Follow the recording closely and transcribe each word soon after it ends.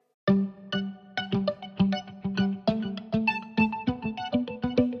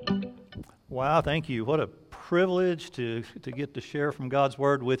Wow, thank you. What a privilege to get to share from God's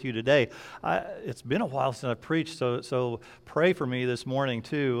Word with you today. It's been a while since I've preached, so pray for me this morning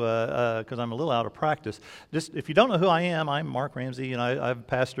too, because I'm a little out of practice. Just if you don't know who I am, I'm Mark Ramsey, and I've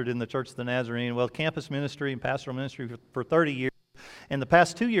pastored in the Church of the Nazarene, campus ministry and pastoral ministry for 30 years. And the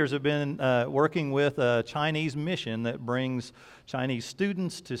past 2 years have been working with a Chinese mission that brings Chinese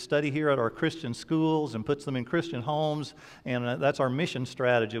students to study here at our Christian schools and puts them in Christian homes. And that's our mission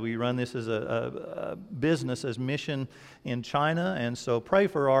strategy. We run this as a business as mission in China. And so pray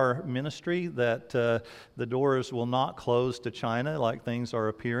for our ministry that the doors will not close to China like things are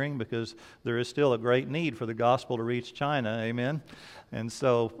appearing, because there is still a great need for the gospel to reach China. Amen. And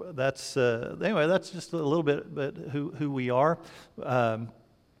so that's just a little bit who we are.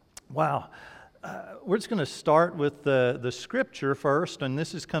 Wow. We're just going to start with the scripture first, and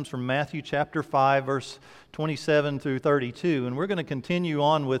this comes from Matthew chapter 5, verse 27 through 32, and we're going to continue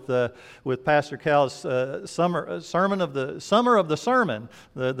on with Pastor Cal's summer of the sermon,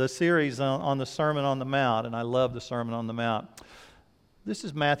 the series on the Sermon on the Mount, and I love the Sermon on the Mount. This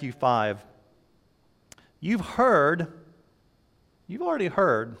is Matthew 5. You've already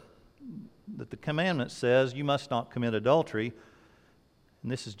heard that the commandment says you must not commit adultery,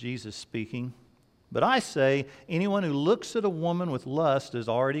 and this is Jesus speaking. But I say, anyone who looks at a woman with lust has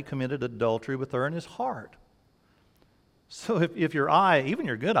already committed adultery with her in his heart. So if your eye, even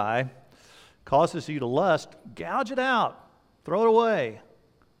your good eye, causes you to lust, gouge it out, throw it away.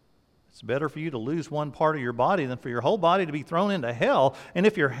 It's better for you to lose one part of your body than for your whole body to be thrown into hell. And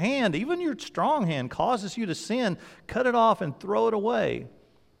if your hand, even your strong hand, causes you to sin, cut it off and throw it away.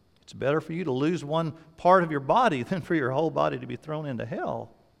 It's better for you to lose one part of your body than for your whole body to be thrown into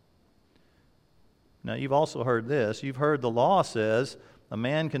hell. Now, you've also heard this. You've heard the law says a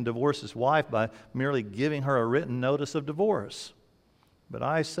man can divorce his wife by merely giving her a written notice of divorce. But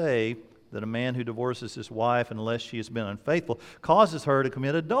I say that a man who divorces his wife unless she has been unfaithful causes her to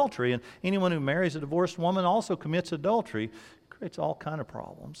commit adultery. And anyone who marries a divorced woman also commits adultery. It creates all kinds of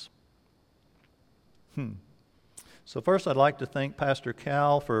problems. So first, I'd like to thank Pastor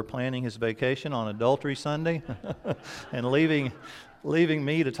Cal for planning his vacation on Adultery Sunday and leaving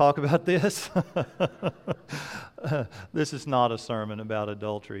me to talk about this. This is not a sermon about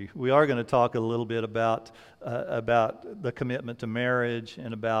adultery. We are going to talk a little bit about the commitment to marriage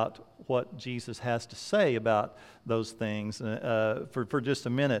and about what Jesus has to say about those things for just a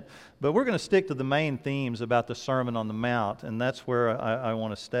minute. But we're going to stick to the main themes about the Sermon on the Mount, and that's where I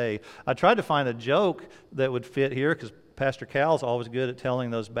want to stay. I tried to find a joke that would fit here, because Pastor Cal's always good at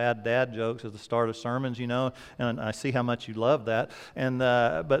telling those bad dad jokes at the start of sermons, and I see how much you love that. And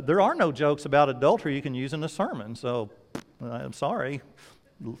but there are no jokes about adultery you can use in a sermon, so I'm sorry.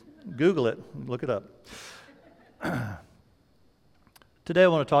 Google it, look it up. Today I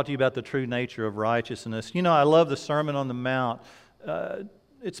want to talk to you about the true nature of righteousness. I love the Sermon on the Mount.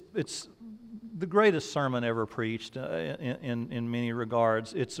 It's the greatest sermon ever preached in many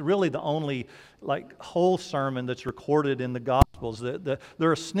regards. It's really the only whole sermon that's recorded in the Gospels. There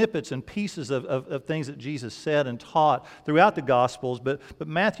are snippets and pieces of things that Jesus said and taught throughout the Gospels, but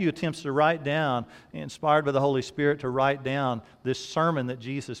Matthew attempts to write down, inspired by the Holy Spirit, to write down this sermon that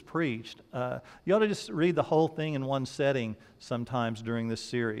Jesus preached. You ought to just read the whole thing in one setting sometimes during this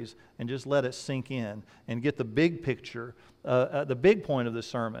series and just let it sink in and get the big picture, the big point of the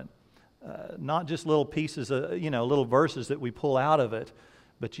sermon. Not just little pieces, little verses that we pull out of it,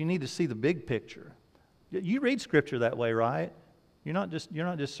 but you need to see the big picture. You read Scripture that way, right? You're not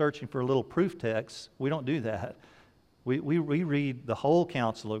just searching for little proof texts. We don't do that. We read the whole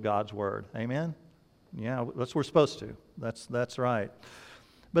counsel of God's Word. Amen? Yeah, that's what we're supposed to. That's right.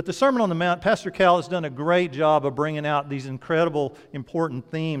 But the Sermon on the Mount, Pastor Cal has done a great job of bringing out these incredible, important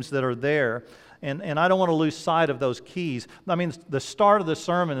themes that are there. And I don't want to lose sight of those keys. I mean, the start of the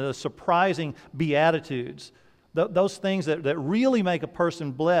sermon is the surprising Beatitudes. Those things that really make a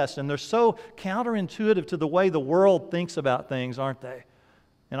person blessed. And they're so counterintuitive to the way the world thinks about things, aren't they?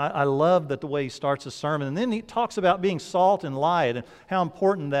 And I love that the way he starts the sermon. And then he talks about being salt and light and how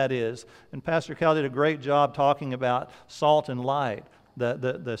important that is. And Pastor Cal did a great job talking about salt and light.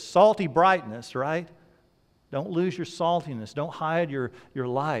 The salty brightness, right? Don't lose your saltiness. Don't hide your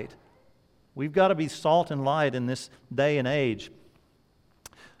light. We've got to be salt and light in this day and age.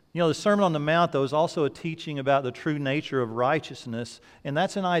 The Sermon on the Mount, though, is also a teaching about the true nature of righteousness, and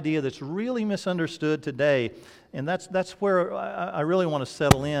that's an idea that's really misunderstood today, and that's where I really want to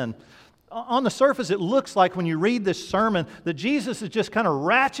settle in. On the surface, it looks like when you read this sermon that Jesus is just kind of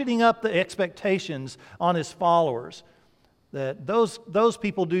ratcheting up the expectations on his followers. That those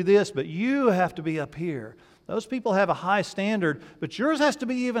people do this, but you have to be up here. Those people have a high standard, but yours has to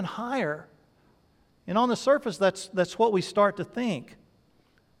be even higher. And on the surface, that's what we start to think.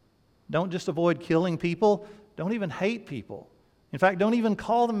 Don't just avoid killing people. Don't even hate people. In fact, don't even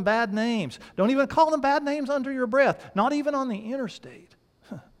call them bad names. Don't even call them bad names under your breath, not even on the interstate.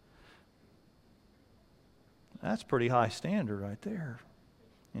 That's pretty high standard right there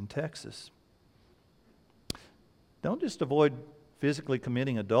in Texas. Don't just avoid physically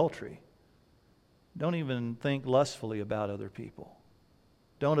committing adultery. Don't even think lustfully about other people.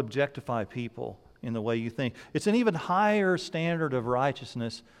 Don't objectify people in the way you think. It's an even higher standard of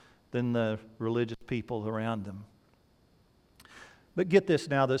righteousness than the religious people around them. But get this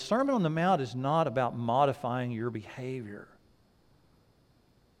now, the Sermon on the Mount is not about modifying your behavior.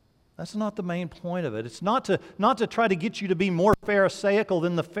 That's not the main point of it. It's not to try to get you to be more Pharisaical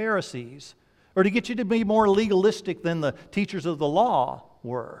than the Pharisees, or to get you to be more legalistic than the teachers of the law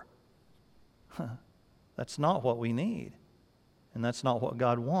were. That's not what we need. And that's not what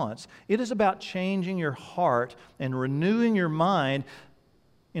God wants. It is about changing your heart and renewing your mind.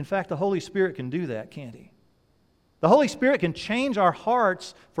 In fact, the Holy Spirit can do that, can't He? The Holy Spirit can change our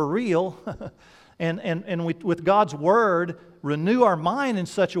hearts for real and with God's Word, renew our mind in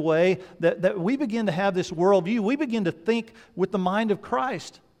such a way that we begin to have this worldview. We begin to think with the mind of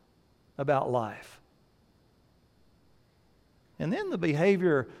Christ about life. And then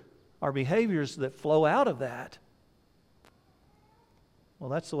our behaviors that flow out of that, well,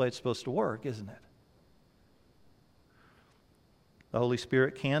 that's the way it's supposed to work, isn't it? The Holy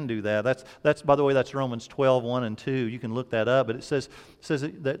Spirit can do that. That's by the way, that's Romans 12, 1 and 2. You can look that up, but it says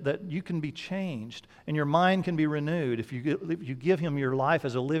that you can be changed and your mind can be renewed if you give Him your life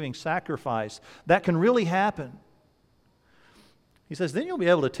as a living sacrifice. That can really happen. He says, then you'll be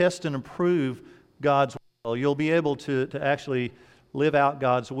able to test and approve God's will. You'll be able to actually live out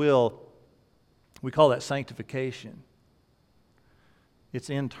God's will. We call that sanctification. It's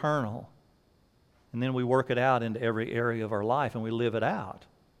internal. And then we work it out into every area of our life and we live it out.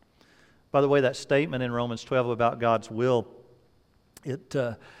 By the way, that statement in Romans 12 about God's will, it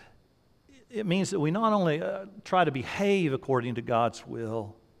means that we not only try to behave according to God's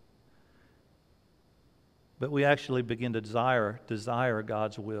will, but we actually begin to desire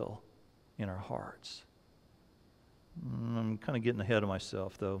God's will in our hearts. I'm kind of getting ahead of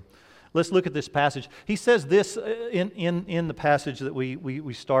myself, though. Let's look at this passage. He says this in the passage that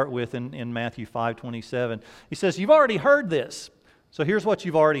we start with in Matthew 5:27. He says, you've already heard this. So here's what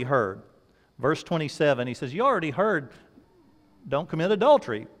you've already heard. Verse 27, he says, you already heard, don't commit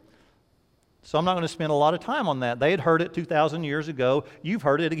adultery. So I'm not going to spend a lot of time on that. They had heard it 2,000 years ago. You've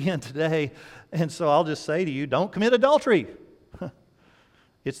heard it again today. And so I'll just say to you, don't commit adultery.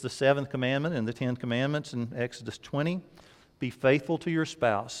 It's the 7th commandment in the 10 commandments in Exodus 20. Be faithful to your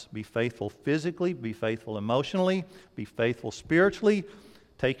spouse. Be faithful physically. Be faithful emotionally. Be faithful spiritually.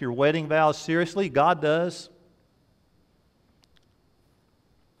 Take your wedding vows seriously. God does.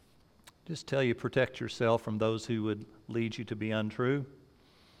 Just tell you, protect yourself from those who would lead you to be untrue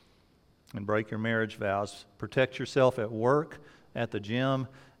and break your marriage vows. Protect yourself at work, at the gym,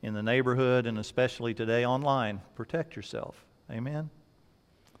 in the neighborhood, and especially today online. Protect yourself. Amen?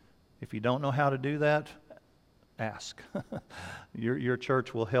 If you don't know how to do that, ask. Your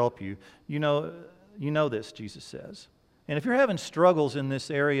church will help you. You know this, Jesus says. And if you're having struggles in this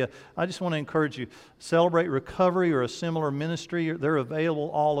area, I just want to encourage you. Celebrate Recovery or a similar ministry. They're available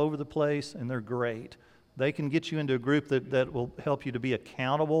all over the place, and they're great. They can get you into a group that will help you to be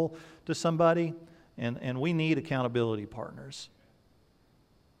accountable to somebody, and we need accountability partners.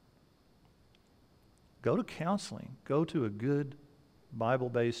 Go to counseling. Go to a good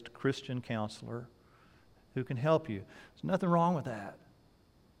Bible-based Christian counselor who can help you. There's nothing wrong with that.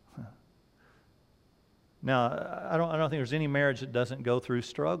 Now, I don't think there's any marriage that doesn't go through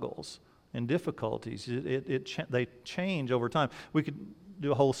struggles and difficulties. They change over time. We could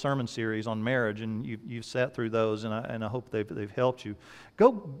do a whole sermon series on marriage, and you've sat through those, and I hope they've helped you.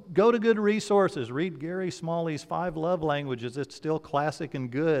 Go to good resources. Read Gary Smalley's 5 Love Languages. It's still classic and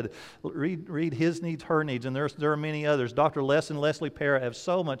good. Read His Needs, Her Needs, and there are many others. Dr. Les and Leslie Parra have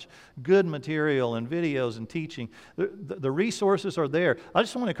so much good material and videos and teaching. The resources are there. I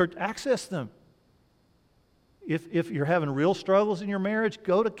just want to encourage, access them. If you're having real struggles in your marriage,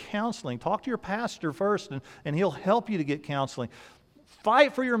 go to counseling. Talk to your pastor first, and he'll help you to get counseling.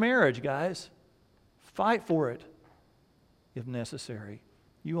 Fight for your marriage, guys. Fight for it if necessary.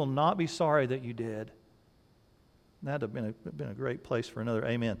 You will not be sorry that you did. That would have been a great place for another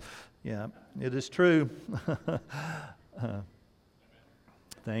amen. Yeah, it is true.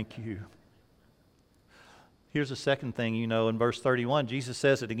 Thank you. Here's the second thing in verse 31. Jesus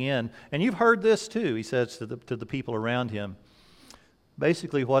says it again, and you've heard this too. He says to the people around Him,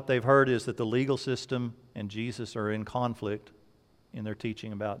 Basically, what they've heard is that the legal system and Jesus are in conflict in their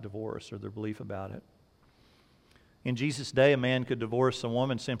teaching about divorce or their belief about it. In Jesus' day, a man could divorce a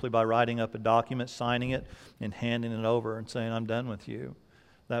woman simply by writing up a document, signing it, and handing it over and saying, "I'm done with you."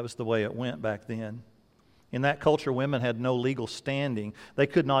 That was the way it went back then. In that culture, women had no legal standing. They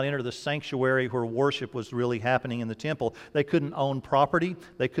could not enter the sanctuary where worship was really happening in the temple. They couldn't own property.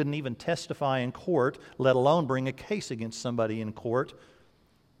 They couldn't even testify in court, let alone bring a case against somebody in court.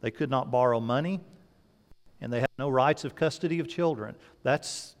 They could not borrow money, and they had no rights of custody of children.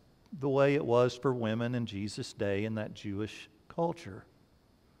 That's the way it was for women in Jesus' day in that Jewish culture.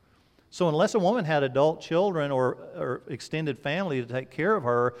 So unless a woman had adult children or extended family to take care of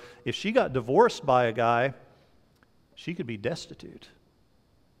her, if she got divorced by a guy, she could be destitute.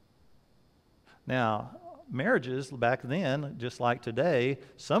 Now, marriages back then, just like today,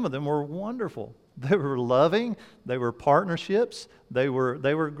 some of them were wonderful. They were loving, they were partnerships, they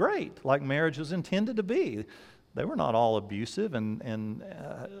were great, like marriage was intended to be. They were not all abusive and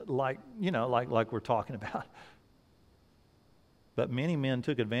like we're talking about. But many men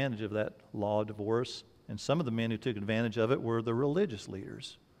took advantage of that law of divorce, and some of the men who took advantage of it were the religious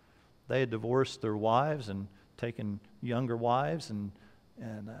leaders. They had divorced their wives and taken younger wives, and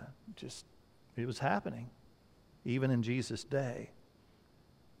just it was happening, even in Jesus' day.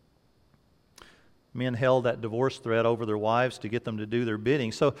 Men held that divorce threat over their wives to get them to do their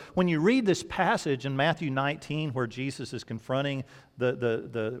bidding. So when you read this passage in Matthew 19 where Jesus is confronting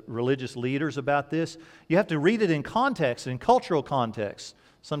the religious leaders about this, you have to read it in context, in cultural context.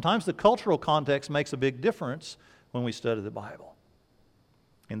 Sometimes the cultural context makes a big difference when we study the Bible.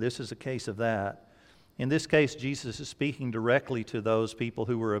 And this is a case of that. In this case, Jesus is speaking directly to those people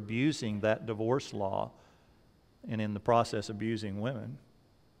who were abusing that divorce law and in the process abusing women.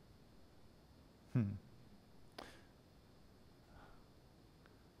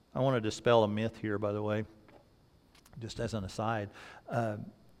 I want to dispel a myth here, by the way, just as an aside.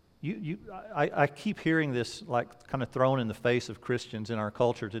 I keep hearing this like kind of thrown in the face of Christians in our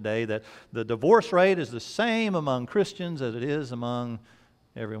culture today, that the divorce rate is the same among Christians as it is among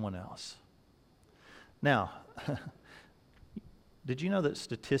everyone else. Now, did you know that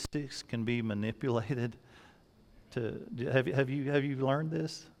statistics can be manipulated? Have you learned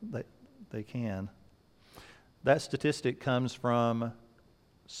this? They can. That statistic comes from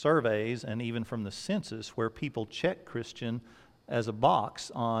surveys and even from the census, where people check Christian as a box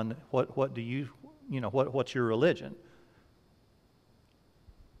on what's your religion.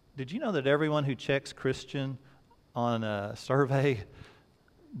 Did you know that everyone who checks Christian on a survey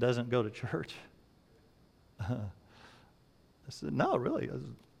doesn't go to church? I said, no, really.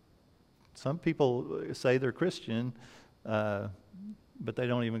 Some people say they're Christian, but they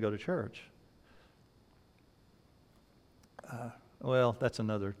don't even go to church. Well, that's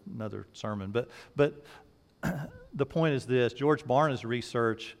another sermon. But the point is this: George Barna's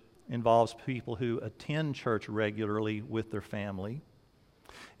research involves people who attend church regularly with their family,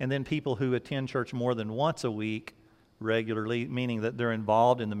 and then people who attend church more than once a week regularly, meaning that they're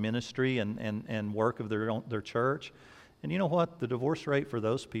involved in the ministry and work of their church. And you know what? The divorce rate for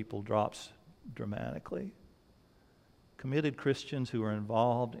those people drops dramatically. Committed Christians who are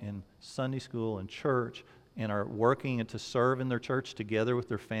involved in Sunday school and church and are working to serve in their church together with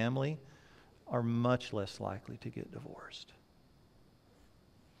their family are much less likely to get divorced.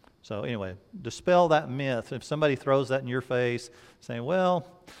 So anyway, dispel that myth. If somebody throws that in your face, saying, well,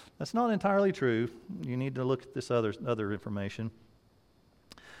 that's not entirely true, you need to look at this other information.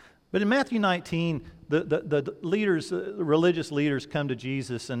 But in Matthew 19, the leaders, the religious leaders, come to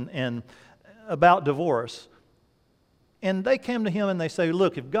Jesus and about divorce. And they came to him and they say,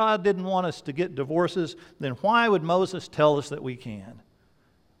 look, if God didn't want us to get divorces, then why would Moses tell us that we can?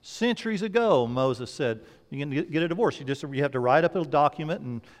 Centuries ago, Moses said, you can get a divorce. You have to write up a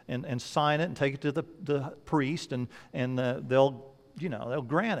document and sign it and take it to the priest, and they'll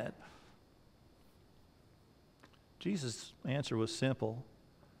grant it. Jesus' answer was simple.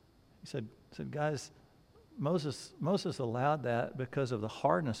 He said, guys, Moses allowed that because of the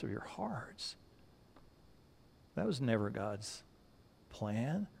hardness of your hearts. That was never God's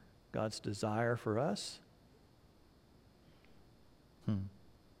plan, God's desire for us.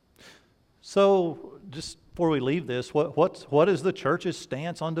 So, just before we leave this, what is the church's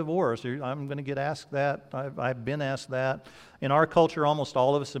stance on divorce? I'm going to get asked that. I've been asked that. In our culture, almost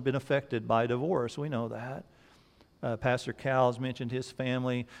all of us have been affected by divorce. We know that. Pastor Cal has mentioned his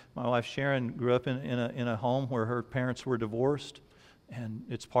family. My wife Sharon grew up in a home where her parents were divorced, and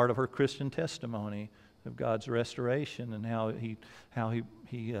it's part of her Christian testimony of God's restoration and how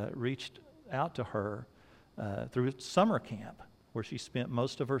he reached out to her through summer camp where she spent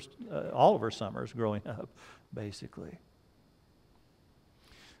most of her, all of her summers growing up, basically.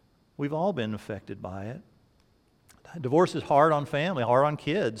 We've all been affected by it. Divorce is hard on family, hard on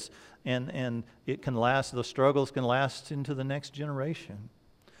kids, and it can last, the struggles can last into the next generation.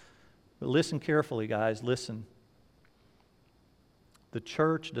 But listen carefully, guys, listen. The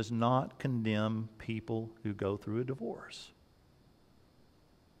church does not condemn people who go through a divorce.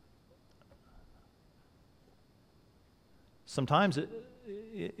 Sometimes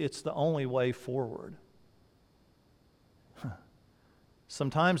it's the only way forward.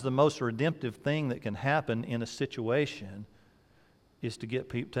 Sometimes the most redemptive thing that can happen in a situation is to get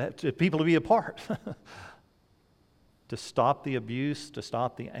people to be apart. To stop the abuse, to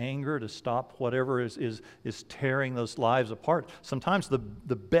stop the anger, to stop whatever is tearing those lives apart. Sometimes the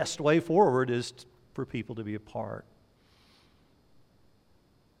best way forward is for people to be apart.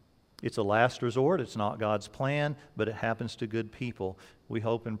 It's a last resort. It's not God's plan, but it happens to good people. We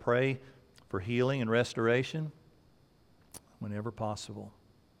hope and pray for healing and restoration whenever possible.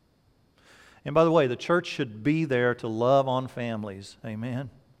 And by the way, the church should be there to love on families. Amen.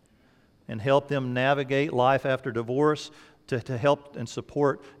 And help them navigate life after divorce, to help and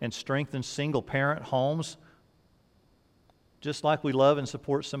support and strengthen single-parent homes. Just like we love and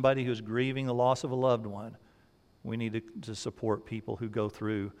support somebody who's grieving the loss of a loved one, we need to support people who go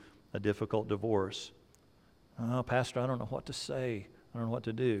through a difficult divorce. Oh, Pastor, I don't know what to say. I don't know what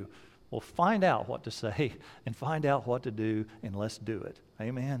to do. Well, find out what to say and find out what to do, and let's do it.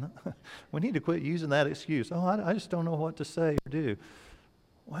 Amen? We need to quit using that excuse. Oh, I just don't know what to say or do.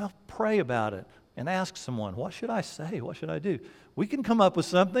 Well, pray about it and ask someone, what should I say? What should I do? We can come up with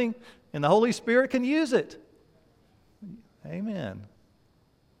something, and the Holy Spirit can use it. Amen.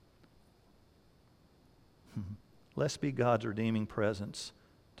 Let's be God's redeeming presence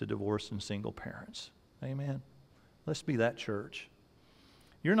to divorced and single parents. Amen. Let's be that church.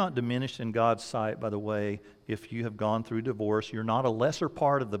 You're not diminished in God's sight, by the way, if you have gone through divorce. You're not a lesser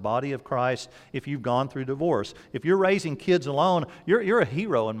part of the body of Christ if you've gone through divorce. If you're raising kids alone, you're a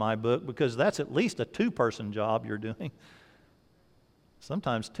hero in my book, because that's at least a two-person job you're doing.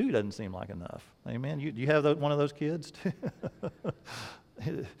 Sometimes two doesn't seem like enough. Amen. Do you have one of those kids?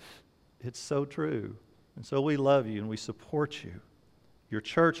 It's so true. And so we love you and we support you. Your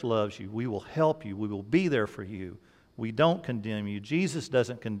church loves you. We will help you. We will be there for you. We don't condemn you. Jesus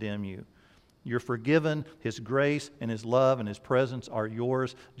doesn't condemn you. You're forgiven. His grace and His love and His presence are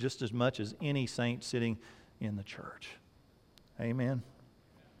yours just as much as any saint sitting in the church. Amen.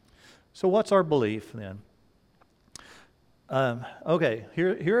 So what's our belief then? Okay,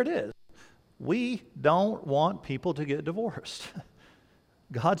 here it is. We don't want people to get divorced.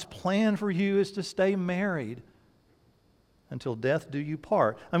 God's plan for you is to stay married until death do you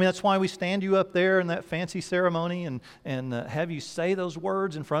part. I mean, that's why we stand you up there in that fancy ceremony and have you say those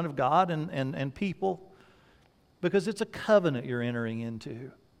words in front of God and people, because it's a covenant you're entering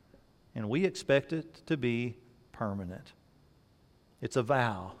into, and we expect it to be permanent. It's a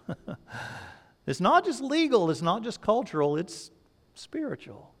vow. It's not just legal, it's not just cultural, it's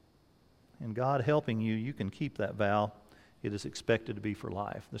spiritual. And God helping you, you can keep that vow. It is expected to be for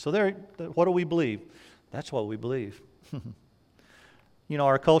life. So what do we believe? That's what we believe. You know,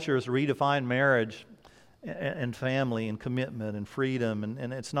 our culture has redefined marriage and family and commitment and freedom,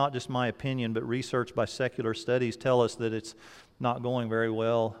 and it's not just my opinion, but research by secular studies tell us that it's not going very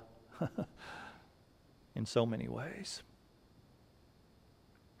well in so many ways.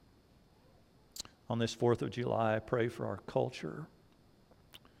 On this 4th of July, I pray for our culture,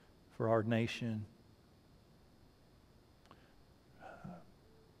 for our nation.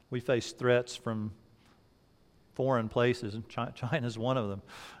 We face threats from foreign places, and China's one of them.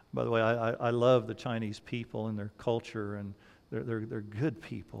 By the way, I love the Chinese people and their culture, and they're good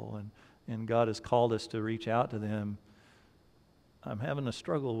people, and God has called us to reach out to them. I'm having a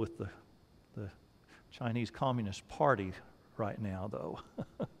struggle with the Chinese Communist Party right now, though.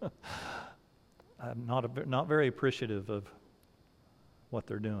 I'm not very appreciative of what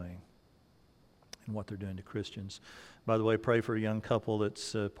they're doing and what they're doing to Christians. By the way, pray for a young couple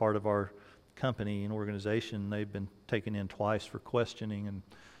that's part of our company and organization. They've been taken in twice for questioning, and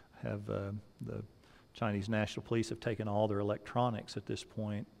have the Chinese National Police have taken all their electronics at this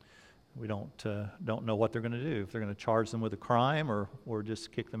point. We don't know what they're going to do, if they're going to charge them with a crime or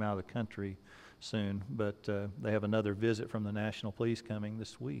just kick them out of the country soon. But they have another visit from the National Police coming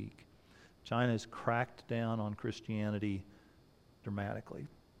this week. China has cracked down on Christianity dramatically.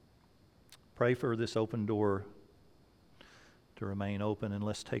 Pray for this open door to remain open, and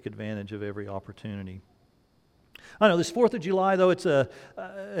let's take advantage of every opportunity. I know this 4th of July, though, it's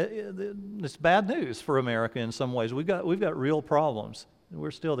bad news for America in some ways. We've got real problems.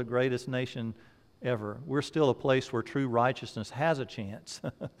 We're still the greatest nation ever. We're still a place where true righteousness has a chance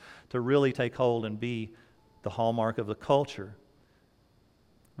to really take hold and be the hallmark of the culture.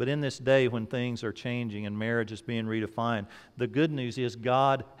 But in this day when things are changing and marriage is being redefined, the good news is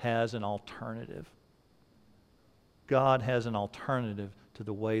God has an alternative. God has an alternative to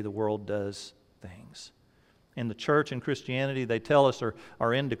the way the world does things. And the church and Christianity, they tell us,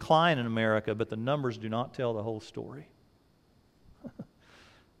 are in decline in America, but the numbers do not tell the whole story.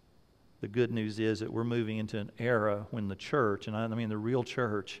 The good news is that we're moving into an era when the church, and I mean the real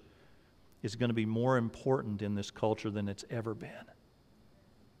church, is going to be more important in this culture than it's ever been.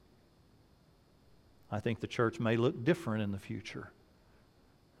 I think the church may look different in the future.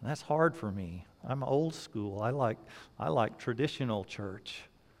 And that's hard for me. I'm old school. I like traditional church.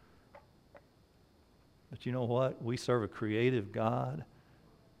 But you know what? We serve a creative God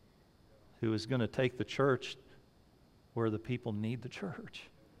who is going to take the church where the people need the church.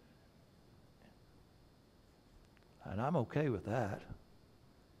 And I'm okay with that.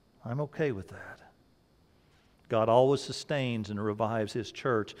 I'm okay with that. God always sustains and revives His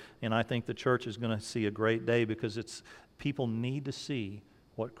church, and I think the church is going to see a great day because people need to see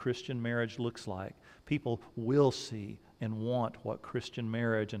what Christian marriage looks like. People will see and want what Christian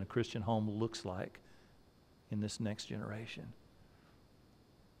marriage and a Christian home looks like in this next generation.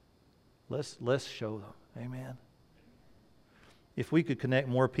 Let's show them. Amen. If we could connect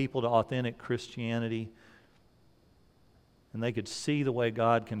more people to authentic Christianity, and they could see the way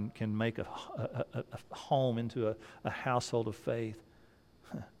God can make a home into a household of faith,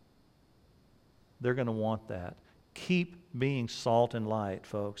 they're going to want that. Keep being salt and light,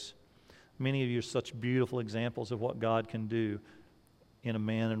 folks. Many of you are such beautiful examples of what God can do in a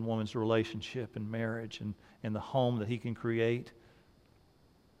man and woman's relationship and marriage and the home that He can create.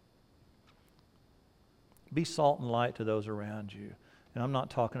 Be salt and light to those around you. And I'm not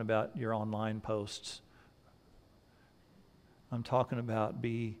talking about your online posts. I'm talking about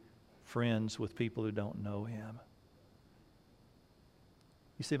be friends with people who don't know Him.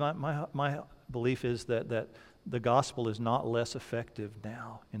 You see, my belief is that the gospel is not less effective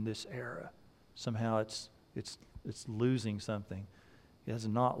now in this era. Somehow it's losing something. It has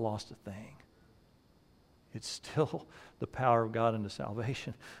not lost a thing. It's still the power of God unto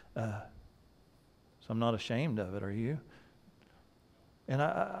salvation. So I'm not ashamed of it, are you? And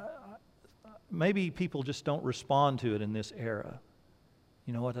maybe people just don't respond to it in this era.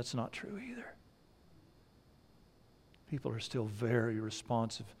 You know what? That's not true either. People are still very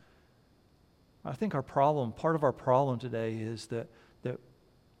responsive. I think part of our problem today is that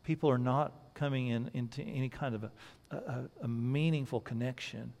people are not coming into any kind of a meaningful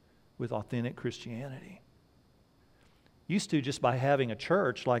connection with authentic Christianity. Used to, just by having a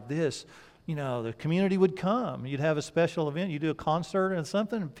church like this, you know, the community would come. You'd have a special event. You'd do a concert and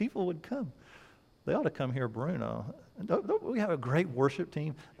something, and people would come. They ought to come here, Bruno. Don't we have a great worship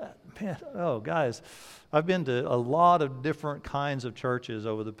team? Man, guys, I've been to a lot of different kinds of churches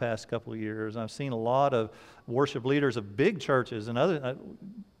over the past couple of years. I've seen a lot of worship leaders of big churches and other.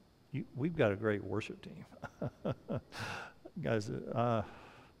 We've got a great worship team. Guys,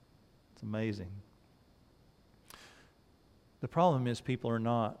 it's amazing. The problem is people are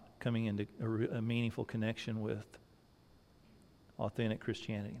not coming into a meaningful connection with authentic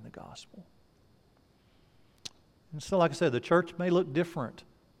Christianity and the gospel. And so, like I said, the church may look different,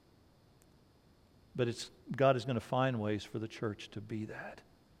 but God is going to find ways for the church to be that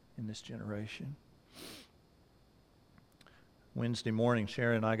in this generation. Wednesday morning,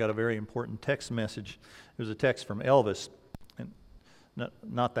 Sharon and I got a very important text message. It was a text from Elvis. And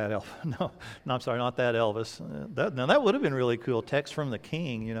not that Elvis. No, I'm sorry, not that Elvis. That would have been really cool. Text from the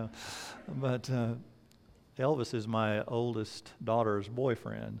King, you know. But Elvis is my oldest daughter's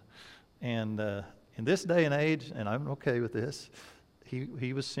boyfriend. And in this day and age, and I'm okay with this,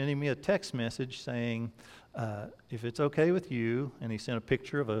 he was sending me a text message saying, if it's okay with you, and he sent a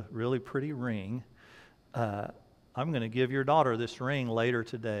picture of a really pretty ring, I'm going to give your daughter this ring later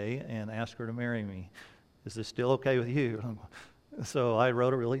today and ask her to marry me. Is this still okay with you? So I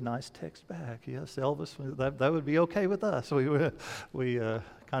wrote a really nice text back. Yes, Elvis, that would be okay with us. We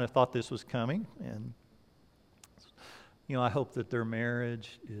kind of thought this was coming, and you know, I hope that their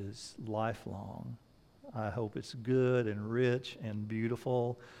marriage is lifelong. I hope it's good and rich and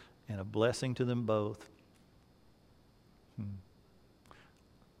beautiful and a blessing to them both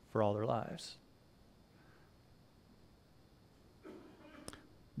for all their lives.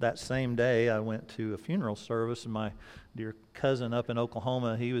 that same day, I went to a funeral service, and my dear cousin up in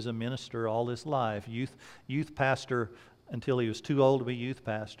Oklahoma, he was a minister all his life, youth pastor until he was too old to be youth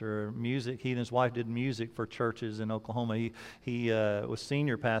pastor. Music, he and his wife did music for churches in Oklahoma. He was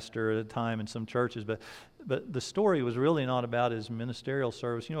senior pastor at a time in some churches, but the story was really not about his ministerial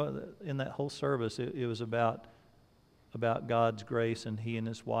service. You know, in that whole service, it was about God's grace and he and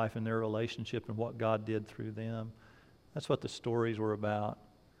his wife and their relationship and what God did through them. That's what the stories were about.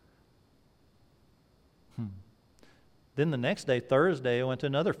 Then the next day, Thursday, I went to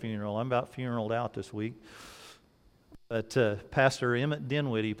another funeral. I'm about funeraled out this week. But Pastor Emmett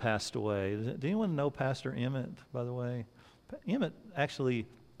Dinwiddie passed away. Does anyone know Pastor Emmett, by the way? Emmett actually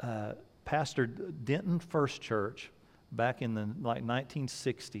pastored Denton First Church back in the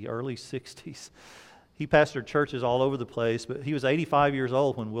 1960, early 60s. He pastored churches all over the place, but he was 85 years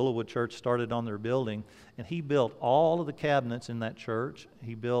old when Willowwood Church started on their building, and he built all of the cabinets in that church.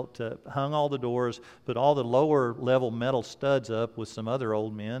 He hung all the doors, put all the lower level metal studs up with some other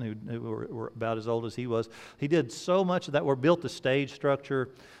old men who were about as old as he was. He did so much of that work, built the stage structure,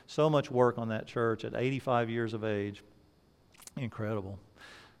 so much work on that church at 85 years of age. Incredible.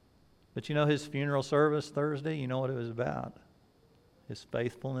 But you know his funeral service Thursday, you know what it was about? His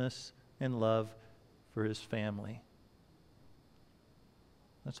faithfulness and love for his family.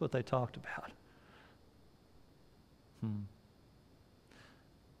 That's what they talked about.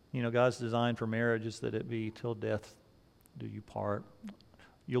 You know, God's design for marriage is that it be till death do you part.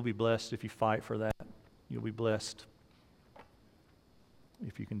 You'll be blessed if you fight for that. You'll be blessed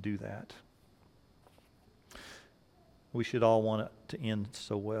if you can do that. We should all want it to end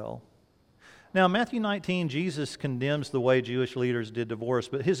so well. Now, in Matthew 19, Jesus condemns the way Jewish leaders did divorce,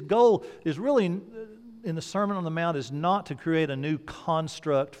 but his goal is really, in the Sermon on the Mount, is not to create a new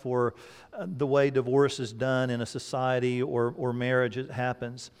construct for the way divorce is done in a society or marriage it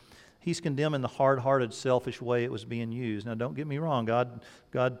happens. He's condemning the hard-hearted, selfish way it was being used. Now, don't get me wrong.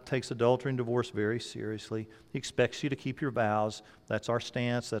 God takes adultery and divorce very seriously. He expects you to keep your vows. That's our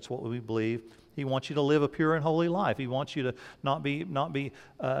stance. That's what we believe. He wants you to live a pure and holy life. He wants you to not be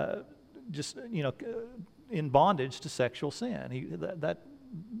just in bondage to sexual sin.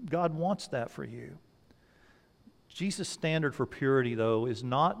 God wants that for you. Jesus' standard for purity, though, is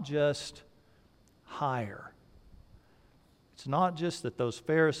not just higher. It's not just that those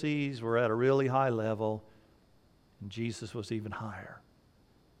Pharisees were at a really high level and Jesus was even higher.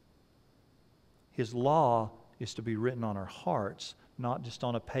 His law is to be written on our hearts, not just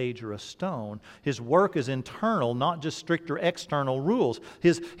on a page or a stone. His work is internal, not just stricter external rules.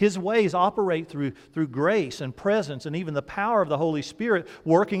 His ways operate through grace and presence and even the power of the Holy Spirit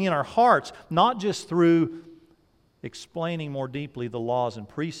working in our hearts, not just through explaining more deeply the laws and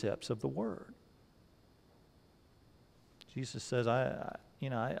precepts of the Word. Jesus says, I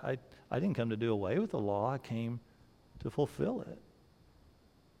didn't come to do away with the law. I came to fulfill it.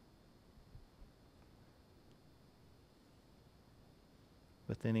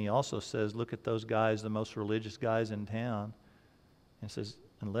 But then he also says, look at those guys, the most religious guys in town, and says,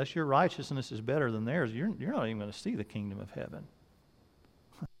 unless your righteousness is better than theirs, you're not even going to see the kingdom of heaven.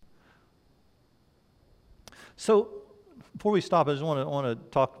 So, before we stop, I just want to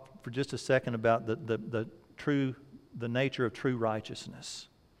talk for just a second about the nature of true righteousness.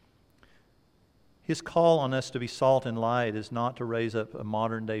 His call on us to be salt and light is not to raise up a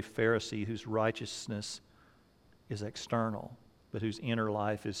modern-day Pharisee whose righteousness is external, but whose inner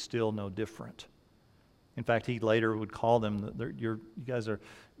life is still no different. In fact, he later would call them, they're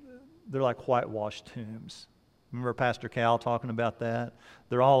like whitewashed tombs. Remember Pastor Cal talking about that?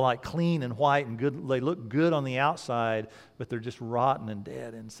 They're all like clean and white and good. They look good on the outside, but they're just rotten and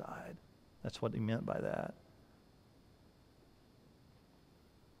dead inside. That's what he meant by that.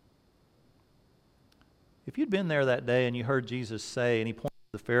 If you'd been there that day and you heard Jesus say, and he pointed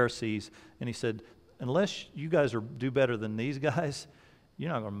to the Pharisees, and he said, unless you guys do better than these guys,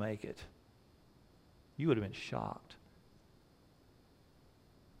 you're not going to make it. You would have been shocked.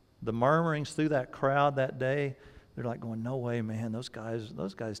 The murmurings through that crowd that day, they're like going, no way, man, those guys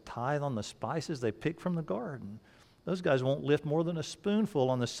tithe on the spices they pick from the garden. Those guys won't lift more than a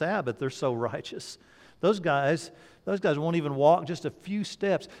spoonful on the Sabbath. They're so righteous. Those guys won't even walk just a few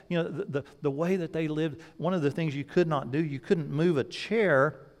steps. You know, the way that they lived, one of the things you could not do, you couldn't move a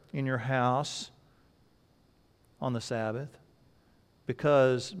chair in your house on the Sabbath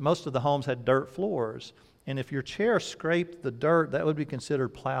because most of the homes had dirt floors. And if your chair scraped the dirt, that would be considered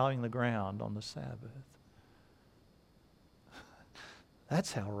plowing the ground on the Sabbath.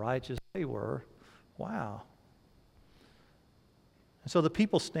 That's how righteous they were. Wow. And so the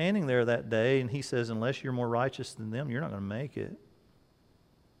people standing there that day, and he says, unless you're more righteous than them, you're not going to make it.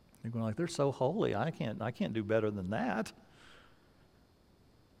 You're going like, they're so holy. I can't do better than that.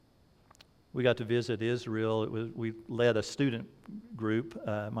 We got to visit Israel. We led a student group.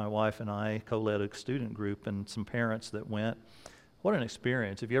 My wife and I co-led a student group, and some parents that went. What an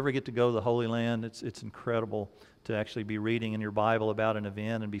experience. If you ever get to go to the Holy Land, it's incredible to actually be reading in your Bible about an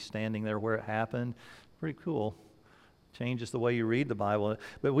event and be standing there where it happened. Pretty cool. Changes the way you read the Bible.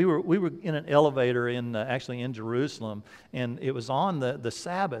 But we were in an elevator actually in Jerusalem, and it was on the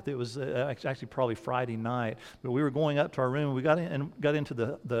Sabbath. It was actually probably Friday night. But we were going up to our room. We got into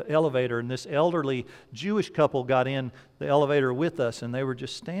the elevator, and this elderly Jewish couple got in the elevator with us, and they were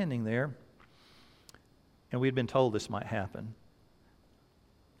just standing there. And we had been told this might happen.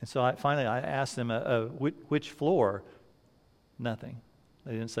 And so finally I asked them, which floor? Nothing.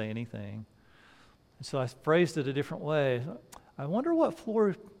 They didn't say anything. And so I phrased it a different way. I wonder what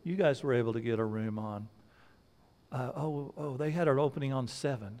floor you guys were able to get a room on. They had an opening on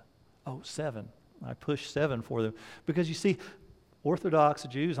 7. Oh, 7. I pushed 7 for them. Because you see, Orthodox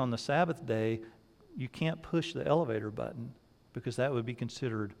Jews on the Sabbath day, you can't push the elevator button because that would be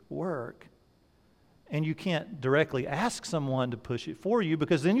considered work. And you can't directly ask someone to push it for you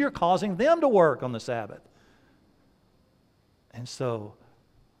because then you're causing them to work on the Sabbath. And so,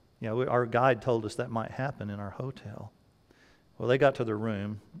 our guide told us that might happen in our hotel. Well, they got to their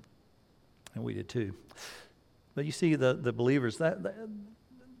room, and we did too. But you see, the believers,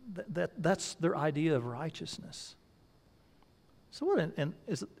 that's their idea of righteousness. So what?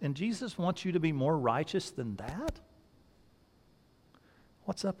 And Jesus wants you to be more righteous than that?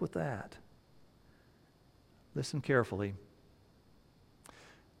 What's up with that? Listen carefully.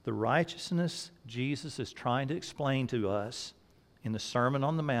 The righteousness Jesus is trying to explain to us in the Sermon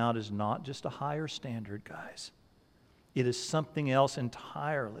on the Mount is not just a higher standard, guys. It is something else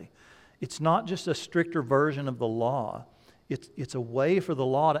entirely. It's not just a stricter version of the law. It's a way for the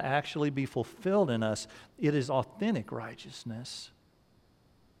law to actually be fulfilled in us. It is authentic righteousness.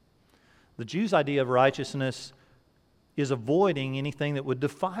 The Jews' idea of righteousness is avoiding anything that would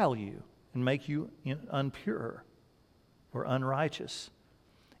defile you and make you impure or unrighteous.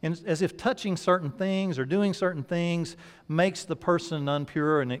 And as if touching certain things or doing certain things makes the person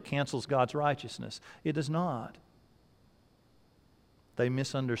impure and it cancels God's righteousness. It does not. They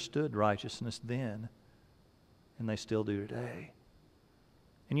misunderstood righteousness then, and they still do today.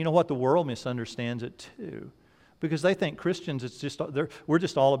 And you know what? The world misunderstands it too. Because they think Christians, we're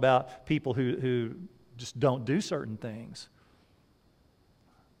just all about people who just don't do certain things.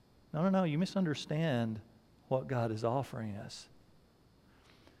 No, you misunderstand what God is offering us.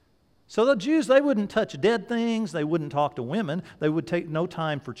 So the Jews, they wouldn't touch dead things. They wouldn't talk to women. They would take no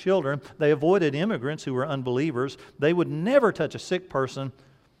time for children. They avoided immigrants who were unbelievers. They would never touch a sick person.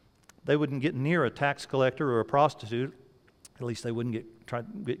 They wouldn't get near a tax collector or a prostitute. At least they wouldn't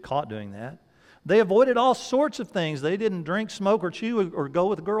get caught doing that. They avoided all sorts of things. They didn't drink, smoke, or chew, or go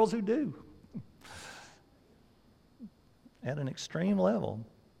with girls who do. At an extreme level.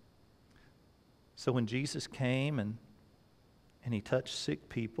 So when Jesus came and He touched sick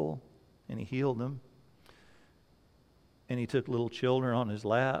people and He healed them, and He took little children on His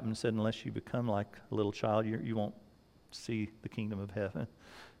lap and said, unless you become like a little child, you won't see the kingdom of heaven.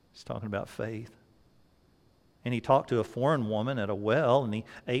 He's talking about faith. And He talked to a foreign woman at a well, and He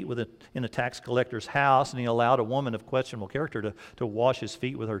ate in a tax collector's house, and He allowed a woman of questionable character to wash His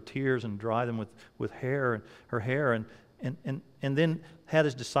feet with her tears and dry them with her hair, and then had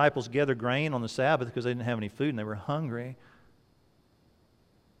His disciples gather grain on the Sabbath because they didn't have any food and they were hungry.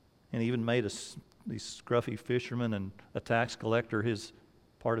 And He even made these scruffy fishermen and a tax collector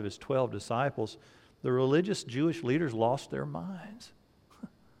part of His 12 disciples. The religious Jewish leaders lost their minds.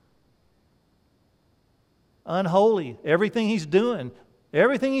 Unholy. Everything He's doing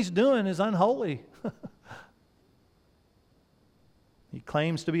is unholy. He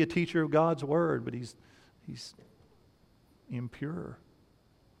claims to be a teacher of God's Word, but he's impure.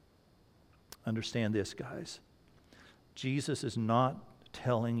 Understand this, guys. Jesus is not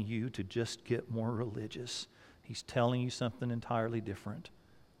telling you to just get more religious. He's telling you something entirely different.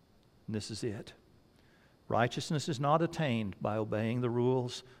 And this is it. Righteousness is not attained by obeying the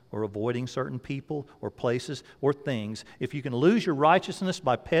rules or avoiding certain people or places or things. If you can lose your righteousness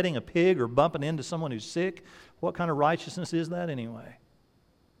by petting a pig or bumping into someone who's sick, what kind of righteousness is that anyway?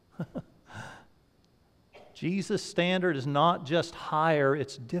 Jesus' standard is not just higher,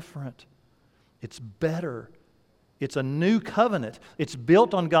 it's different. It's better. It's a new covenant. It's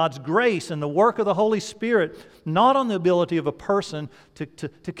built on God's grace and the work of the Holy Spirit, not on the ability of a person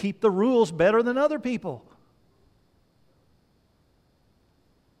to keep the rules better than other people,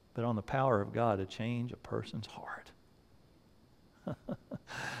 but on the power of God to change a person's heart.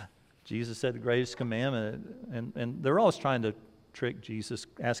 Jesus said the greatest commandment, and they're always trying to trick Jesus,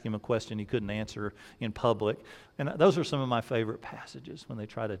 ask him a question he couldn't answer in public. And those are some of my favorite passages when they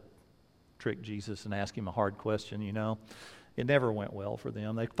try to trick Jesus and ask him a hard question, you know. It never went well for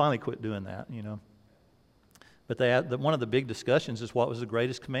them. They finally quit doing that, you know. But one of the big discussions is what was the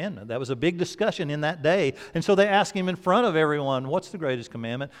greatest commandment. That was a big discussion in that day. And so they ask him in front of everyone, what's the greatest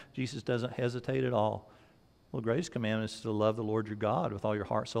commandment? Jesus doesn't hesitate at all. Well, the greatest commandment is to love the Lord your God with all your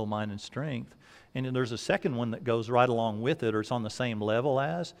heart, soul, mind, and strength. And then there's a second one that goes right along with it, or it's on the same level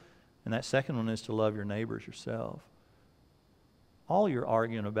as, and that second one is to love your neighbors yourself. All your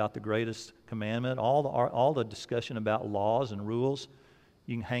arguing about the greatest commandment, all the discussion about laws and rules,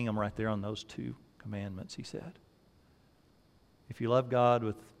 you can hang them right there on those two commandments, he said. If you love God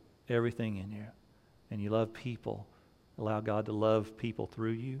with everything in you, and you love people, allow God to love people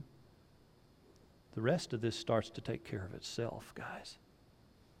through you, the rest of this starts to take care of itself, guys.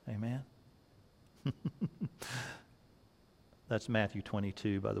 Amen? That's Matthew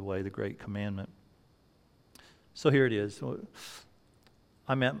 22, by the way, the great commandment. So here it is.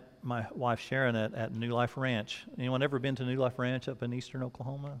 I met my wife Sharon at New Life Ranch. Anyone ever been to New Life Ranch up in eastern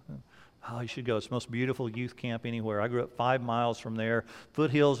Oklahoma? Oh, you should go. It's the most beautiful youth camp anywhere. I grew up 5 miles from there.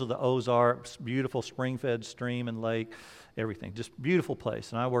 Foothills of the Ozarks, beautiful spring-fed stream and lake, everything. Just beautiful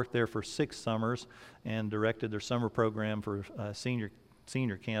place. And I worked there for 6 summers and directed their summer program for senior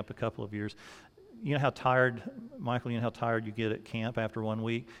camp a couple of years. You know how tired, Michael, you know how tired you get at camp after 1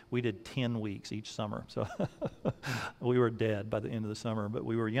 week? We did 10 weeks each summer. So we were dead by the end of the summer, but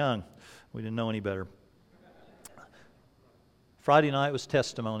we were young. We didn't know any better. Friday night was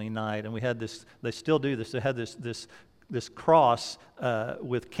testimony night, and we had this, they still do this, they had this cross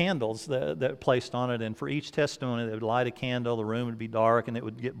with candles that placed on it, and for each testimony they would light a candle, the room would be dark, and it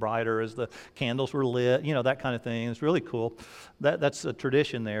would get brighter as the candles were lit, you know, that kind of thing. It's really cool. That's a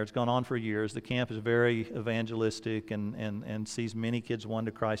tradition there. It's gone on for years. The camp is very evangelistic and sees many kids won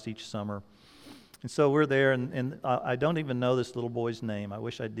to Christ each summer. And so we're there, and I don't even know this little boy's name. I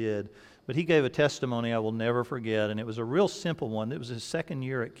wish I did. But he gave a testimony I will never forget, and it was a real simple one. It was his second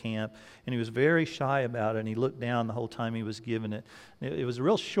year at camp, and he was very shy about it, and he looked down the whole time he was giving it. It was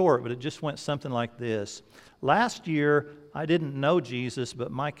real short, but it just went something like this. Last year, I didn't know Jesus,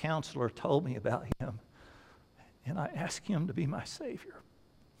 but my counselor told me about him, and I asked him to be my Savior.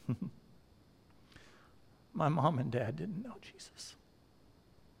 My mom and dad didn't know Jesus.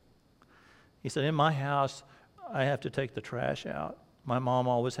 He said, in my house, I have to take the trash out. My mom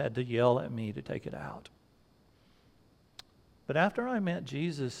always had to yell at me to take it out. But after I met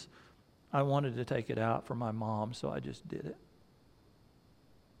Jesus, I wanted to take it out for my mom, so I just did it.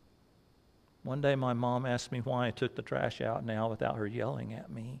 One day my mom asked me why I took the trash out now without her yelling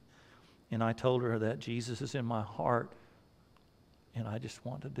at me. And I told her that Jesus is in my heart, and I just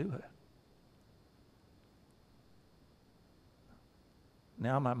want to do it.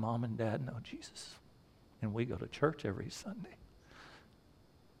 Now my mom and dad know Jesus, and we go to church every Sunday.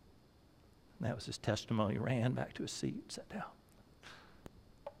 And that was his testimony. He ran back to his seat and sat down.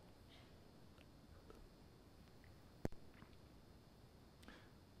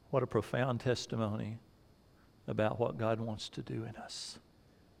 What a profound testimony about what God wants to do in us.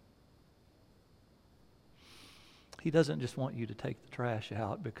 He doesn't just want you to take the trash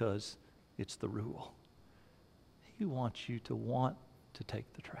out because it's the rule. He wants you to want to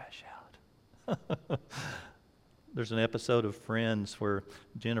take the trash out. There's an episode of Friends where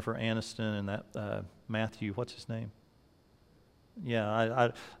Jennifer Aniston and that Matthew, what's his name?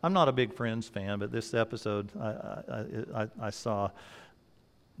 Yeah, I'm not a big Friends fan, but this episode I saw.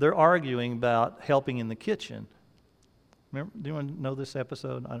 They're arguing about helping in the kitchen. Remember, do you want to know this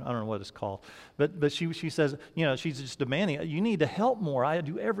episode? I don't know what it's called. But she says, you know, she's just demanding, you need to help more. I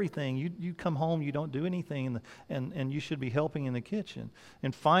do everything. You come home, you don't do anything, and you should be helping in the kitchen.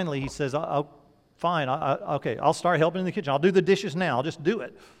 And finally he says, fine, okay, I'll start helping in the kitchen. I'll do the dishes now. I'll just do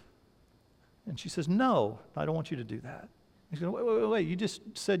it. And she says, no, I don't want you to do that. He said, wait, you just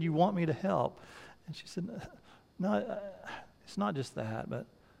said you want me to help. And she said, no, it's not just that, but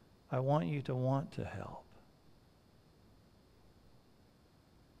I want you to want to help.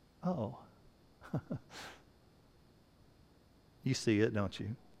 Oh. You see it, don't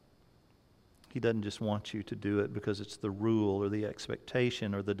you? He doesn't just want you to do it because it's the rule or the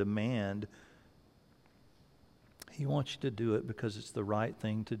expectation or the demand. He wants you to do it because it's the right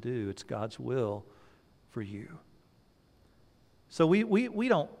thing to do. It's God's will for you. So we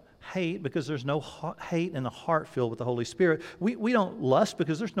don't hate because there's no hate in the heart filled with the Holy Spirit. We don't lust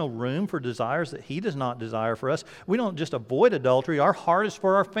because there's no room for desires that He does not desire for us. We don't just avoid adultery. Our heart is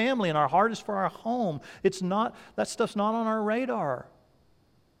for our family and our heart is for our home. It's not, that stuff's not on our radar.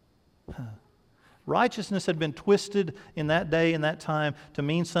 Righteousness had been twisted in that day and that time to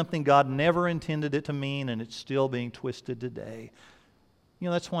mean something God never intended it to mean, and it's still being twisted today. You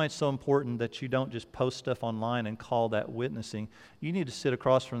know, that's why it's so important that you don't just post stuff online and call that witnessing. You need to sit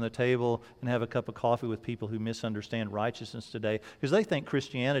across from the table and have a cup of coffee with people who misunderstand righteousness today, because they think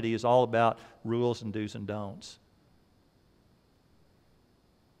Christianity is all about rules and do's and don'ts.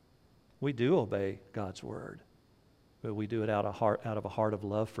 We do obey God's word, but we do it out of a heart of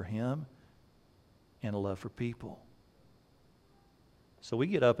love for Him and a love for people. So we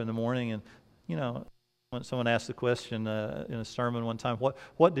get up in the morning and, you know, when someone asked the question in a sermon one time,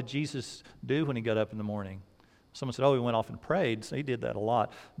 what did Jesus do when He got up in the morning? Someone said, oh, He went off and prayed. So He did that a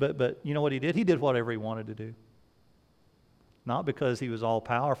lot. But you know what He did? He did whatever He wanted to do. Not because He was all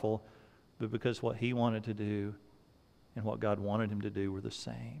powerful, but because what He wanted to do and what God wanted Him to do were the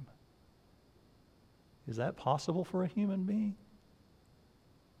same. Is that possible for a human being?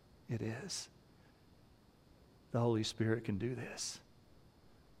 It is. The Holy Spirit can do this.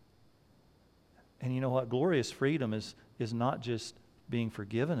 And you know what? Glorious freedom is not just being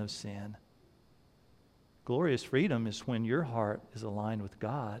forgiven of sin. Glorious freedom is when your heart is aligned with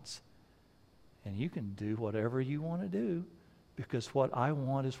God's, and you can do whatever you want to do, because what I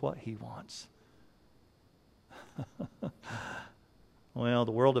want is what He wants. Well,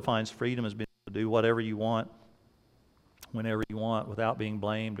 the world defines freedom as being able to do whatever you want, whenever you want, without being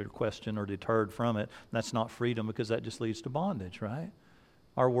blamed or questioned or deterred from it. That's not freedom, because that just leads to bondage, right?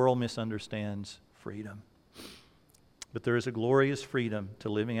 Our world misunderstands freedom. But there is a glorious freedom to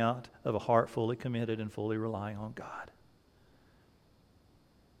living out of a heart fully committed and fully relying on God.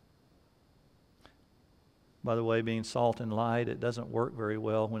 By the way, being salt and light, it doesn't work very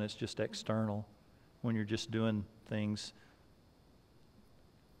well when it's just external, when you're just doing things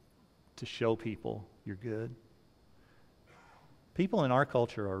to show people you're good. People in our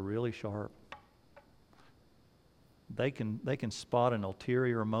culture are really sharp. They can spot an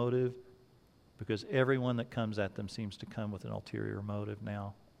ulterior motive, because everyone that comes at them seems to come with an ulterior motive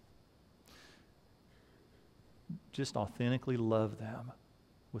now. Just authentically love them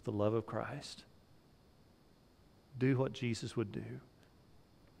with the love of Christ. Do what Jesus would do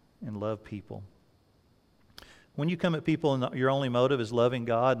and love people. When you come at people and your only motive is loving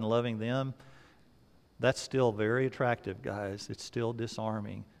God and loving them, that's still very attractive, guys. It's still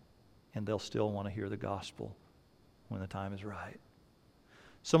disarming, and they'll still want to hear the gospel when the time is right.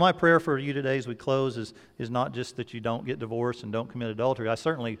 So my prayer for you today as we close is not just that you don't get divorced and don't commit adultery. I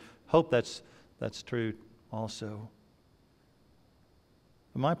certainly hope that's true also.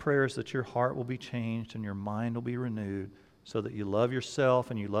 But my prayer is that your heart will be changed and your mind will be renewed, so that you love yourself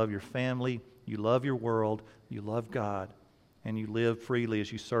and you love your family, you love your world, you love God, and you live freely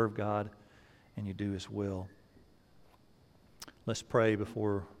as you serve God and you do His will. Let's pray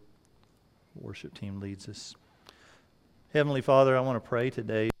before the worship team leads us. Heavenly Father, I want to pray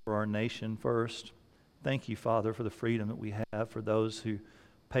today for our nation first. Thank you, Father, for the freedom that we have, for those who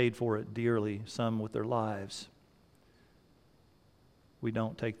paid for it dearly, some with their lives. We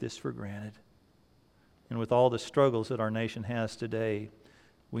don't take this for granted. And with all the struggles that our nation has today,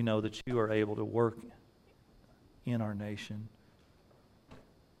 we know that you are able to work in our nation.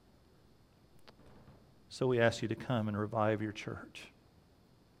 So we ask you to come and revive your church.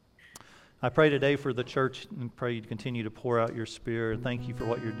 I pray today for the church and pray you continue to pour out your Spirit. Thank you for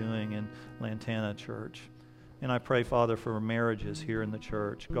what you're doing in Lantana Church. And I pray, Father, for marriages here in the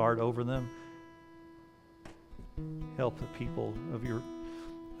church. Guard over them. Help the people of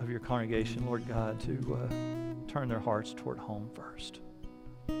your congregation, Lord God, to turn their hearts toward home first.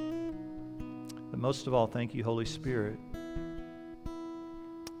 But most of all, thank you, Holy Spirit,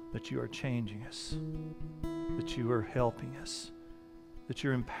 that you are changing us, that you are helping us, that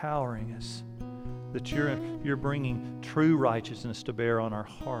you're empowering us, that you're bringing true righteousness to bear on our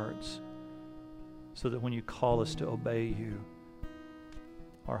hearts, so that when you call us to obey you,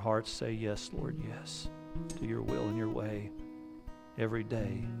 our hearts say, yes, Lord, yes, to your will and your way every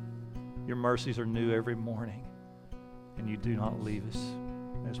day. Your mercies are new every morning, and you do not leave us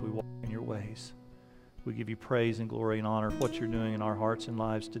as we walk in your ways. We give you praise and glory and honor for what you're doing in our hearts and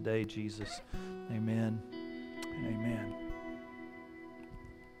lives today, Jesus. Amen and amen.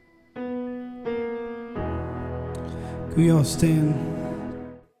 Could we all stand?